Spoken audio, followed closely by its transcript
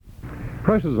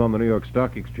Prices on the New York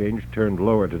Stock Exchange turned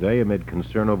lower today amid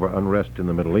concern over unrest in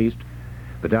the Middle East.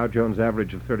 The Dow Jones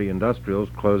average of 30 industrials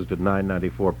closed at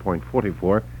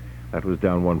 994.44. That was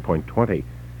down 1.20.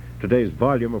 Today's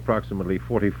volume, approximately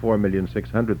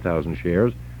 44,600,000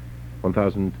 shares,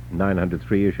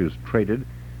 1,903 issues traded,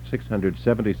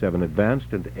 677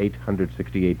 advanced, and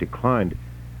 868 declined.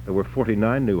 There were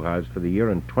 49 new highs for the year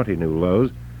and 20 new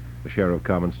lows. The share of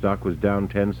common stock was down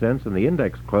 10 cents, and the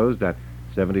index closed at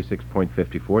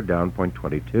 76.54, down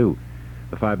 0.22.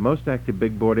 The five most active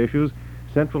big board issues: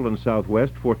 Central and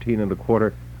Southwest, 14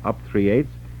 1/4, up 3/8.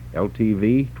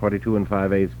 LTV, 22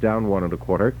 5/8, down 1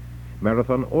 1/4.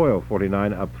 Marathon Oil,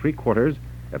 49, up 3/4.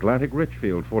 Atlantic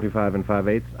Richfield, 45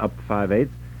 5/8, up 5/8.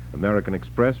 American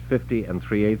Express, 50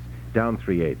 3/8, down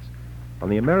 3/8. On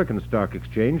the American Stock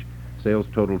Exchange, sales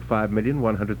totaled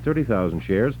 5,130,000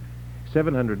 shares,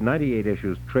 798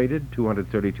 issues traded,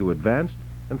 232 advanced,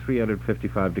 and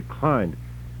 355 declined.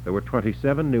 There were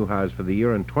 27 new highs for the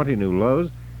year and 20 new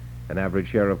lows. An average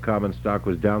share of common stock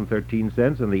was down 13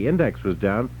 cents, and the index was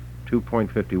down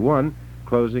 2.51,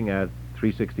 closing at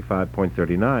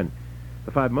 365.39.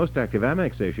 The five most active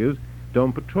Amex issues: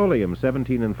 Dome Petroleum,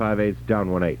 17 5/8, down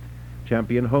 1/8.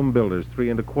 Champion Home Builders, 3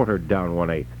 1/4, down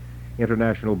 1/8.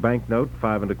 International Banknote,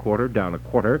 5 1/4, down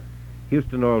 1/4.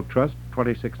 Houston Oil Trust,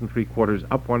 26 3/4,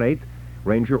 up 1/8.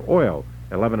 Ranger Oil,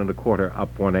 11 1/4,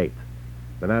 up 1/8.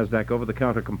 The Nasdaq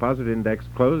over-the-counter composite index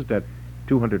closed at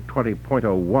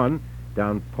 220.01,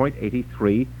 down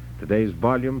 0.83. Today's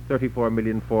volume,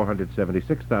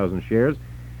 34,476,000 shares.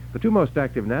 The two most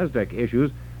active Nasdaq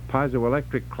issues: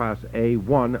 Piezoelectric Class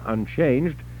A1,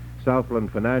 unchanged.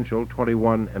 Southland Financial,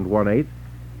 21 1/8,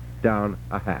 down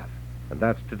 1/2. And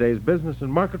that's today's Business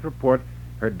and Market Report,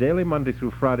 heard daily Monday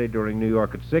through Friday during New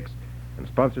York at 6, and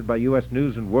sponsored by U.S.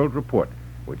 News and World Report,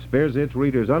 which spares its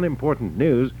readers unimportant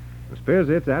news and spares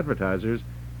its advertisers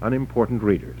unimportant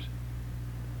readers.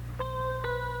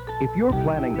 If you're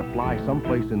planning to fly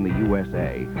someplace in the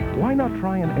USA, why not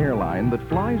try an airline that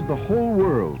flies the whole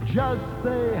world? Just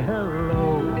say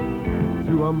hello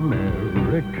to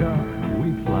America.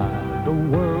 We fly the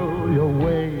world your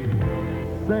way.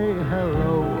 Say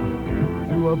hello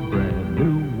to a brand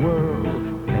new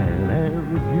world. Pan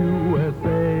Am's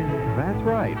USA. That's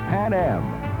right, Pan Am.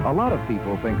 A lot of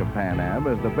people think of Pan Am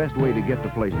as the best way to get to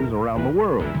places around the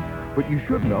world. But you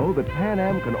should know that Pan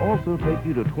Am can also take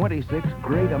you to 26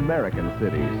 great American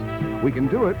cities. We can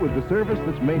do it with the service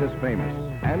that's made us famous,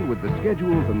 and with the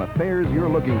schedules and the fares you're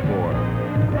looking for.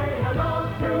 Say hello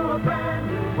to a brand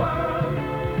new world.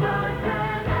 Fly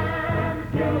Pan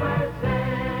Am's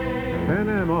USA. Pan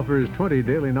Am offers 20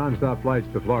 daily nonstop flights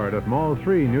to Florida from all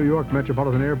three New York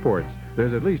metropolitan airports.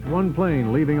 There's at least one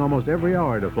plane leaving almost every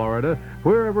hour to Florida.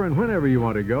 Wherever and whenever you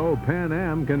want to go, Pan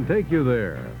Am can take you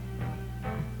there.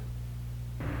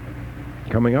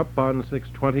 Coming up on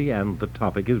 6:20, and the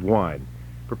topic is wine.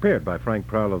 Prepared by Frank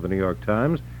Prowl of the New York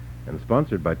Times and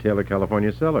sponsored by Taylor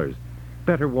California Cellars.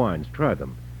 Better wines, try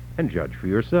them, and judge for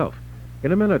yourself.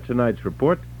 In a minute, tonight's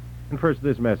report, and first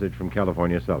this message from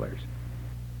California Cellars.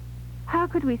 How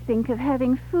could we think of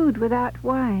having food without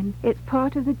wine? It's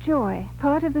part of the joy,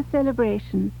 part of the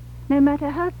celebration. No matter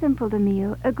how simple the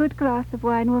meal, a good glass of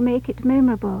wine will make it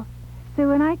memorable. So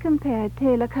when I compared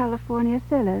Taylor California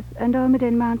Cellars and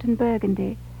Almaden Mountain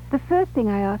Burgundy, the first thing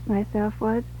I asked myself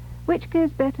was, which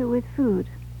goes better with food?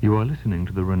 You are listening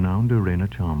to the renowned Irena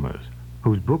Chalmers,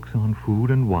 whose books on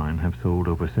food and wine have sold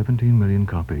over 17 million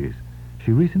copies.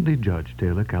 She recently judged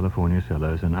Taylor California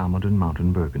Cellars and Almaden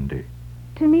Mountain Burgundy.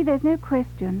 To me, there's no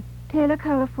question. Taylor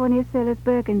California Cellars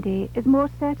Burgundy is more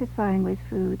satisfying with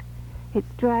food.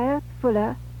 It's drier,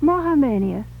 fuller, more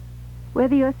harmonious.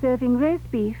 Whether you're serving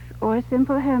roast beef or a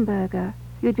simple hamburger,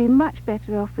 you'd be much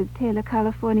better off with Taylor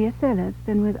California Cellars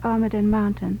than with Almaden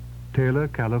Mountain. Taylor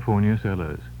California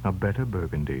Cellars, a better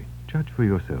Burgundy. Judge for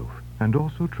yourself. And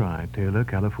also try Taylor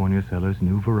California Cellars'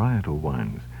 new varietal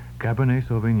wines, Cabernet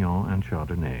Sauvignon and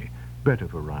Chardonnay. Better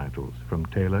varietals from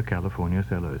Taylor California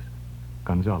Cellars,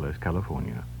 Gonzales,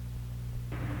 California.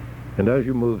 And as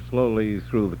you move slowly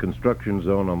through the construction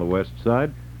zone on the west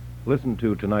side, listen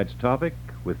to tonight's topic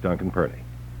with Duncan Purdy.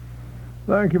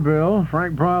 Thank you, Bill.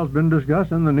 Frank Prowl's been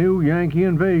discussing the new Yankee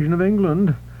invasion of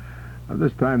England.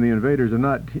 This time the invaders are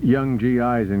not young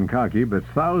GIs in khaki, but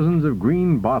thousands of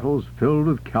green bottles filled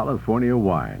with California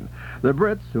wine. The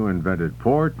Brits, who invented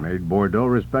port, made Bordeaux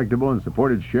respectable, and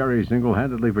supported sherry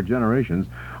single-handedly for generations,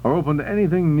 are open to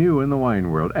anything new in the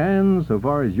wine world. And, so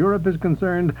far as Europe is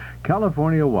concerned,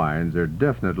 California wines are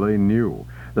definitely new.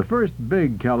 The first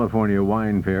big California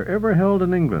wine fair ever held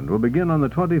in England will begin on the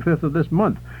 25th of this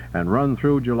month and run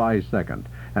through July 2nd.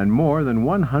 and more than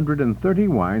 130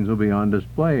 wines will be on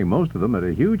display, most of them at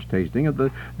a huge tasting at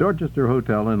the Dorchester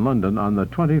Hotel in London on the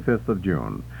 25th of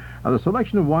June. Now, the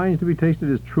selection of wines to be tasted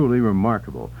is truly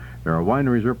remarkable. There are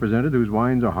wineries represented whose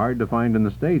wines are hard to find in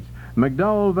the States.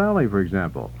 McDowell Valley, for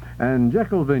example, and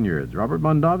Jekyll Vineyards. Robert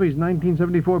Mondavi's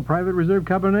 1974 Private Reserve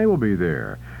Cabernet will be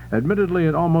there. Admittedly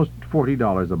at almost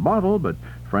 $40 a bottle, but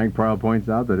Frank Prowl points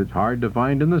out that it's hard to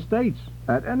find in the States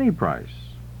at any price.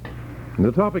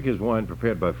 The Topic is Wine,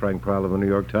 prepared by Frank Prowl of the New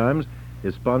York Times,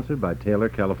 is sponsored by Taylor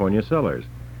California Cellars.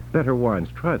 Better wines,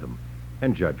 try them,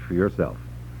 and judge for yourself.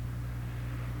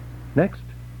 Next,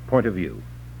 Point of View.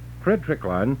 Fred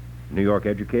Trickline, New York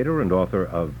educator and author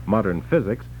of Modern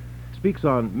Physics, speaks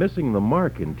on missing the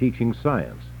mark in teaching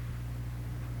science.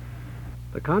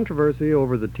 The controversy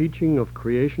over the teaching of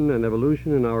creation and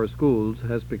evolution in our schools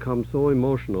has become so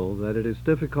emotional that it is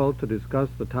difficult to discuss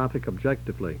the topic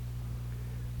objectively.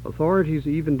 Authorities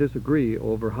even disagree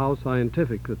over how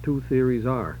scientific the two theories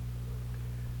are.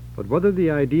 But whether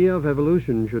the idea of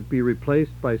evolution should be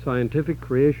replaced by scientific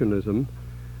creationism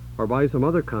or by some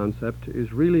other concept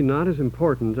is really not as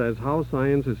important as how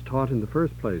science is taught in the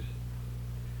first place.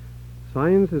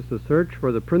 Science is the search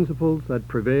for the principles that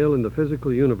prevail in the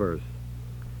physical universe.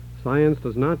 Science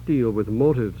does not deal with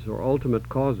motives or ultimate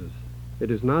causes.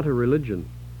 It is not a religion.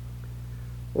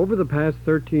 Over the past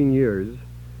 13 years,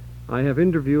 I have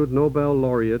interviewed Nobel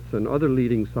laureates and other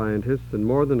leading scientists in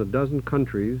more than a dozen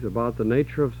countries about the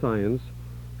nature of science,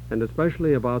 and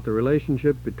especially about the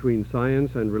relationship between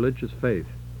science and religious faith.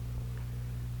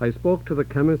 I spoke to the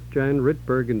chemist Jan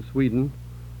Rittberg in Sweden,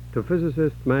 to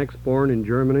physicist Max Born in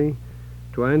Germany,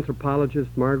 to anthropologist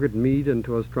Margaret Mead, and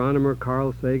to astronomer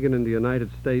Carl Sagan in the United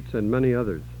States, and many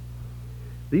others.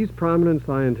 These prominent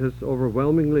scientists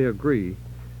overwhelmingly agree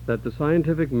that the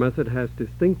scientific method has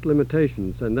distinct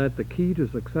limitations and that the key to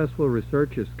successful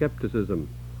research is skepticism.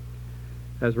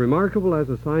 As remarkable as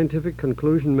a scientific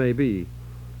conclusion may be,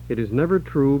 it is never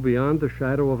true beyond the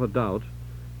shadow of a doubt,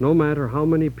 no matter how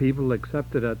many people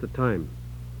accept it at the time.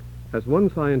 As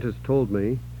one scientist told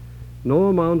me, no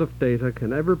amount of data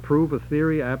can ever prove a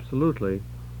theory absolutely,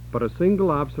 but a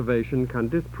single observation can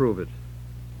disprove it.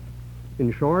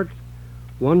 In short,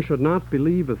 one should not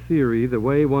believe a theory the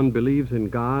way one believes in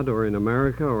God or in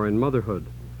America or in motherhood.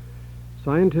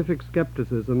 Scientific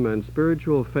skepticism and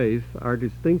spiritual faith are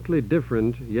distinctly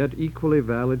different yet equally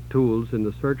valid tools in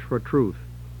the search for truth.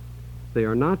 They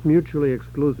are not mutually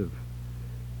exclusive.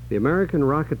 The American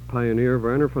rocket pioneer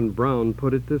Wernher von Braun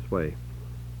put it this way: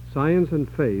 science and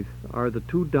faith are the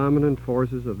two dominant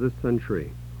forces of this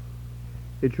century.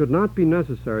 It should not be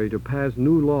necessary to pass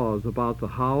new laws about the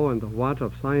how and the what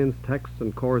of science texts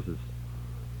and courses.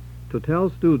 To tell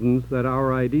students that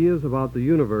our ideas about the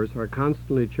universe are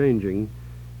constantly changing,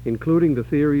 including the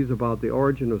theories about the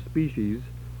origin of species,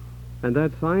 and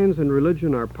that science and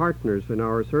religion are partners in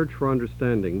our search for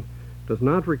understanding, does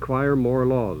not require more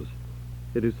laws.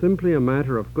 It is simply a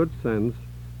matter of good sense,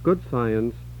 good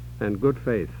science, and good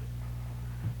faith.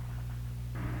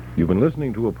 You've been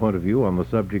listening to A Point of View on the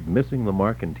subject Missing the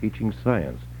Mark in Teaching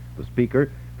Science. The speaker,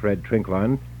 Fred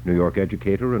Trinkline, New York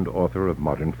educator and author of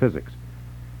Modern Physics.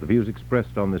 The views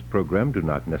expressed on this program do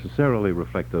not necessarily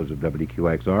reflect those of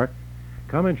WQXR.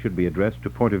 Comments should be addressed to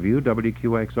Point of View,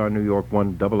 WQXR New York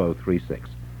 10036.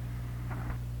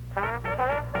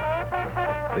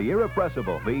 The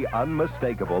irrepressible, the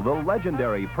unmistakable, the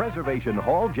legendary Preservation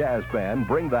Hall Jazz Band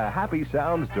bring the happy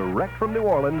sounds direct from New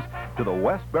Orleans to the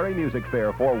Westbury Music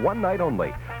Fair for one night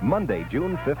only, Monday,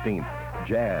 June 15th.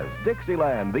 Jazz,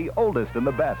 Dixieland, the oldest and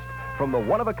the best, from the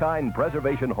one-of-a-kind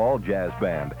Preservation Hall Jazz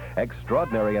Band.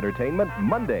 Extraordinary entertainment,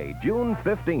 Monday, June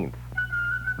 15th.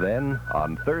 Then,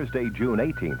 on Thursday, June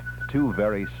 18th, two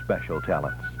very special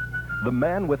talents. The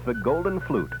man with the golden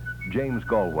flute, James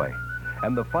Galway,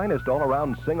 and the finest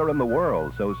all-around singer in the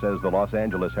world, so says the Los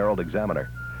Angeles Herald-Examiner,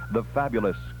 the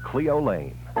fabulous Cleo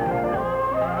Lane.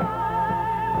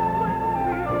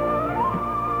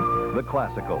 The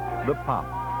classical, the pop,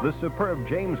 the superb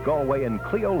James Galway and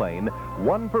Cleo Lane,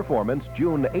 one performance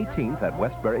June 18th at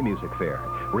Westbury Music Fair.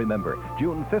 Remember,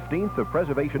 June 15th, the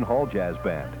Preservation Hall Jazz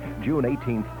Band. June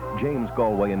 18th, James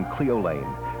Galway and Cleo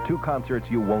Lane. Two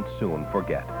concerts you won't soon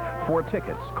forget. For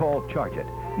tickets, call Charge It,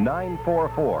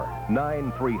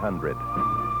 944-9300.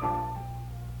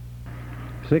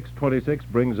 6:26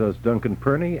 brings us Duncan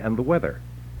Perney and the weather.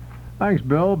 Thanks,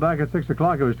 Bill. Back at 6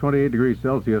 o'clock, it was 28 degrees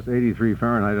Celsius, 83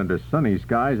 Fahrenheit under sunny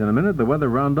skies. In a minute, the Weather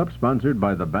Roundup, sponsored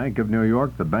by the Bank of New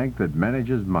York, the bank that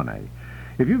manages money.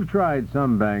 If you've tried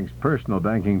some banks' personal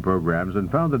banking programs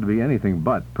and found it to be anything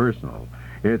but personal,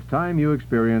 it's time you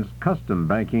experience custom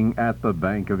banking at the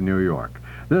Bank of New York.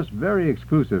 This very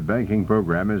exclusive banking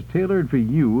program is tailored for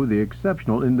you, the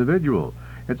exceptional individual.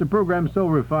 It's a program so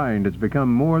refined it's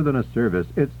become more than a service.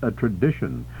 It's a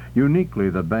tradition, uniquely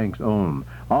the bank's own,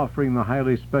 offering the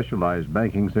highly specialized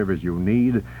banking service you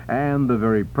need and the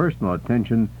very personal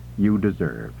attention you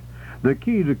deserve. The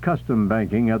key to custom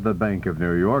banking at the Bank of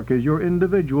New York is your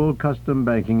individual custom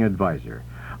banking advisor.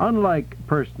 Unlike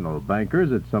personal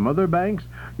bankers at some other banks,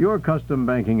 your custom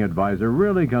banking advisor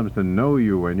really comes to know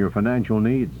you and your financial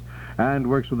needs and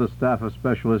works with a staff of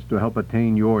specialists to help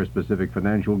attain your specific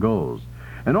financial goals.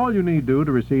 And all you need do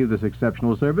to receive this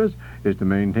exceptional service is to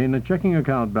maintain a checking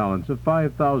account balance of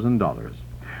 $5,000.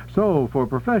 So, for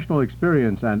professional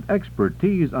experience and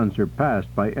expertise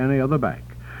unsurpassed by any other bank,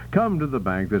 come to the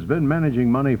bank that's been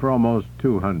managing money for almost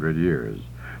 200 years.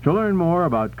 To learn more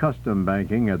about custom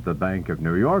banking at the Bank of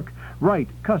New York, write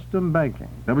Custom Banking,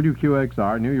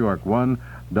 WQXR, New York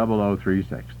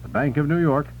 10036. The Bank of New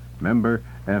York, member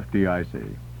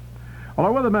FDIC. Well,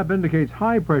 our weather map indicates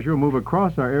high pressure will move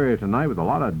across our area tonight with a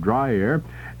lot of dry air,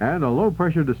 and a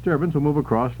low-pressure disturbance will move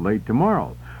across late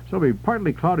tomorrow. So it'll be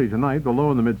partly cloudy tonight, the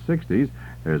low in the mid-60s.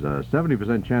 There's a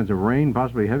 70% chance of rain,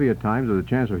 possibly heavy at times, with a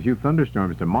chance of a few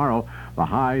thunderstorms tomorrow. The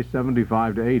high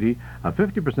 75 to 80. A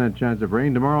 50% chance of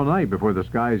rain tomorrow night before the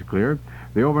skies clear.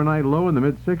 The overnight low in the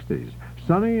mid-60s.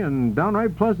 Sunny and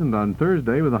downright pleasant on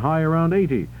Thursday with a high around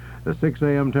 80. The 6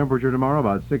 a.m. temperature tomorrow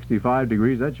about 65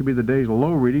 degrees. That should be the day's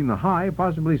low reading. The high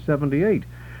possibly 78.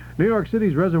 New York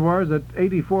City's reservoirs at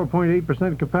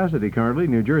 84.8% capacity currently.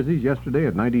 New Jersey's yesterday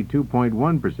at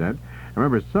 92.1%.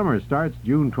 Remember, summer starts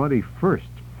June 21st.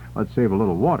 Let's save a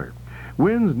little water.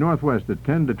 Winds northwest at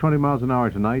 10 to 20 miles an hour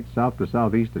tonight, south to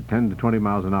southeast at 10 to 20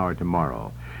 miles an hour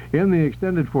tomorrow. In the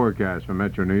extended forecast for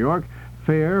Metro New York,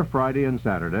 fair Friday and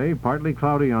Saturday, partly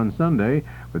cloudy on Sunday,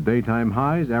 with daytime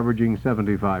highs averaging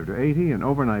 75 to 80 and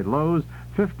overnight lows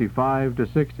 55 to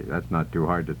 60. That's not too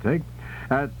hard to take.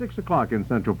 At 6 o'clock in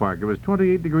Central Park, it was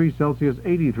 28 degrees Celsius,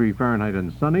 83 Fahrenheit,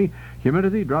 and sunny.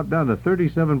 Humidity dropped down to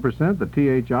 37%. The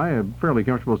THI, a fairly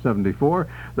comfortable 74.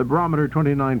 The barometer,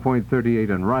 29.38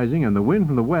 and rising. And the wind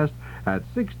from the west at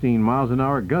 16 miles an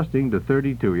hour, gusting to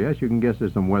 32. Yes, you can guess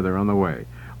there's some weather on the way.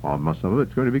 Almost some of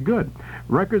it's going to be good.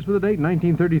 Records for the date,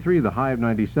 1933, the high of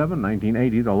 97,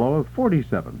 1980, the low of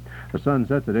 47. The sun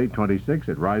sets at 8:26.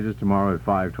 It rises tomorrow at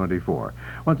 5:24.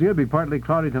 Once again, it'll be partly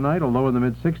cloudy tonight, a low in the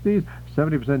mid-60s,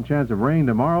 70% chance of rain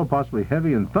tomorrow, possibly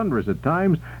heavy and thunderous at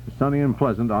times, sunny and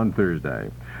pleasant on Thursday.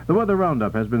 The Weather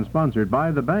Roundup has been sponsored by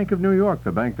the Bank of New York,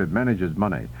 the bank that manages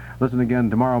money. Listen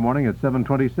again tomorrow morning at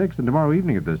 7:26 and tomorrow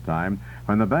evening at this time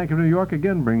when the Bank of New York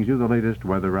again brings you the latest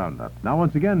Weather Roundup. Now,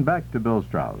 once again, back to Bill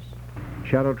Strauss.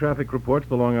 Shadow traffic reports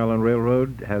the Long Island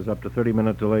Railroad has up to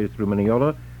 30-minute delays through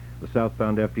Mineola. The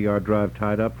southbound FDR Drive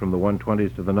tied up from the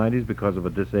 120s to the 90s because of a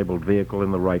disabled vehicle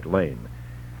in the right lane.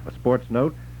 A sports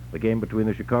note, the game between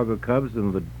the Chicago Cubs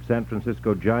and the San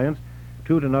Francisco Giants,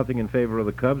 2-0 in favor of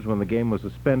the Cubs when the game was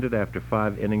suspended after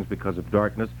 5 innings because of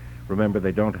darkness. Remember,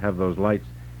 they don't have those lights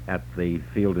at the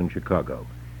field in Chicago.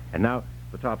 And now,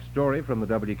 the top story from the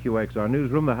WQXR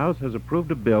newsroom. The House has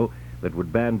approved a bill that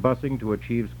would ban busing to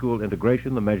achieve school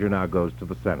integration. The measure now goes to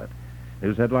the Senate.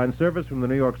 News headline service from the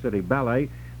New York City Ballet.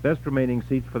 Best remaining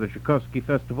seats for the Tchaikovsky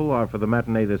Festival are for the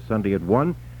matinee this Sunday at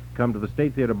 1. Come to the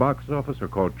State Theater box office or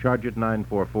call Charge It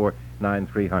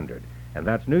 944-9300. And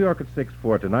that's New York at 6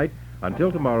 for tonight. Until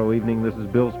tomorrow evening, this is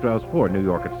Bill Strauss for New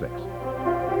York at 6.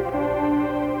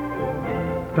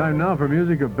 Time now for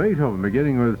music of Beethoven,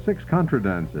 beginning with 6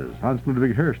 contradances. Hans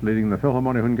Ludwig Hirsch leading the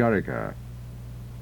Philharmonia Hungarica.